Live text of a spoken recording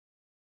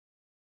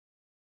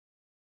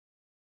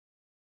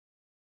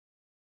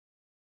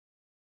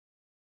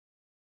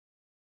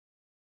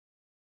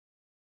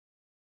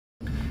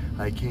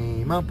I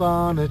came up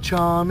on a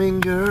charming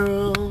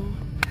girl,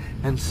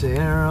 and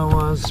Sarah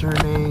was her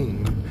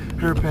name.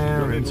 Her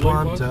parents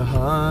want a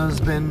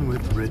husband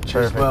with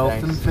riches,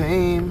 wealth, and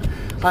fame.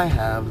 I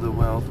have the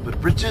wealth,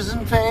 but riches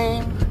and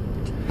fame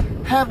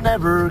have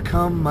never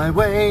come my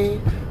way.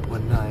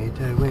 One night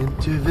I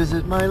went to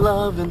visit my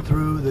love, and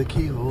through the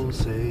keyhole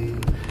say,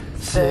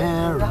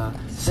 Sarah,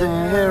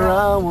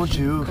 Sarah, won't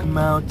you come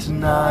out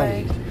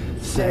tonight?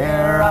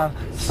 Sarah,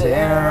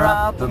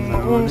 Sarah, the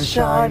moon is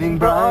shining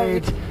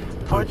bright.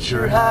 Put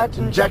your hat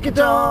and jacket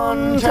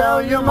on,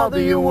 tell your mother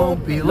you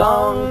won't be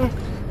long,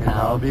 and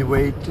I'll be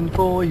waiting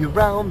for you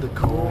round the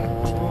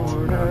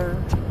corner.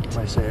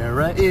 My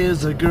Sarah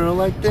is a girl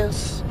like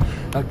this,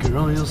 a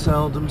girl you'll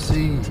seldom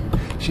see.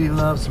 She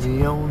loves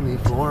me only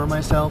for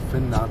myself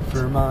and not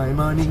for my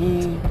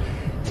money.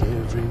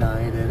 Every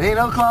night at 8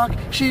 o'clock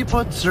she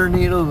puts her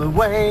needle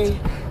away,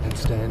 and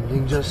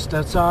standing just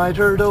outside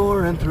her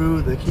door and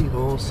through the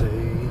keyhole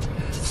say,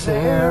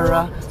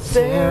 Sarah,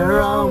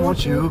 Sarah,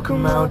 won't you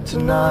come out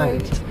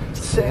tonight?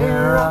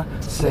 Sarah,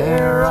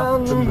 Sarah,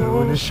 the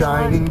moon is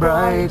shining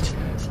bright.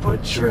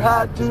 Put your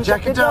hat and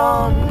jacket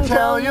on,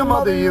 tell your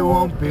mother you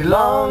won't be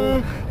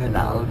long, and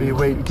I'll be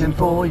waiting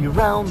for you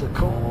round the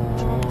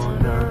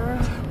corner.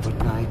 One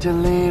night a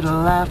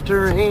little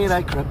after 8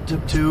 I crept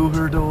up to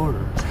her door.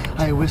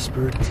 I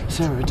whispered,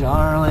 Sarah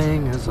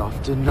darling, as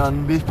often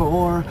done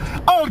before,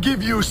 I'll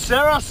give you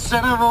Sarah,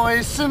 said a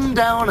voice, and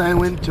down I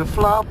went to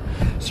flop.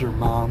 Sir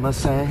Mama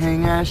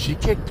sang as she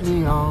kicked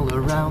me all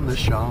around the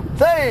shop.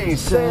 Hey,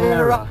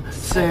 Sarah,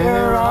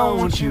 Sarah,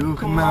 won't you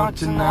come out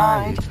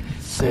tonight?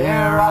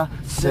 Sarah,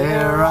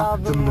 Sarah,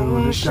 the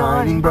moon is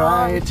shining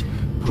bright.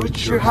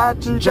 Put your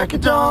hat and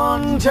jacket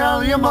on,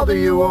 tell your mother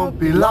you won't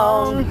be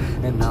long,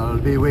 and I'll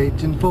be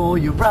waiting for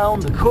you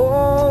round the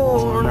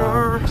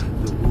corner.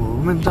 The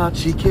woman thought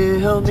she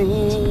killed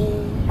me,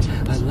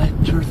 I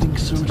let her think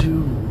so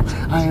too.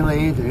 I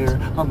lay there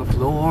on the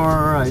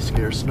floor, I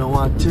scarce know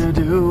what to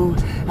do.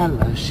 At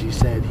last she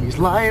said, he's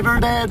live or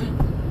dead,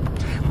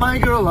 my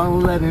girl, I'll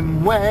let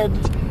him wed.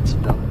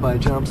 Up I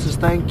jumped, says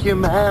thank you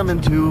ma'am,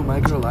 and to my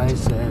girl I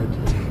said,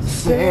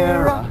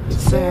 Sarah,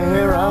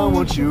 Sarah,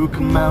 won't you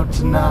come out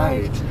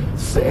tonight?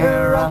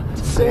 Sarah,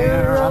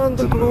 Sarah,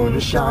 the moon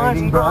is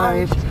shining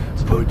bright.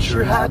 Put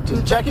your hat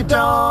and jacket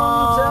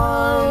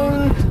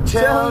on,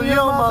 tell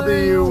your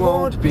mother you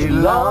won't be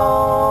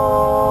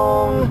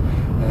long,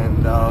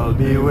 and I'll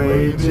be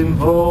waiting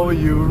for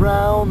you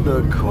round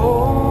the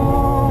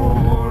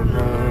corner.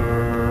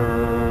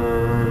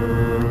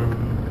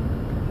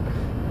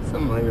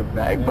 Something like a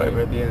bagpipe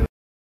at the end.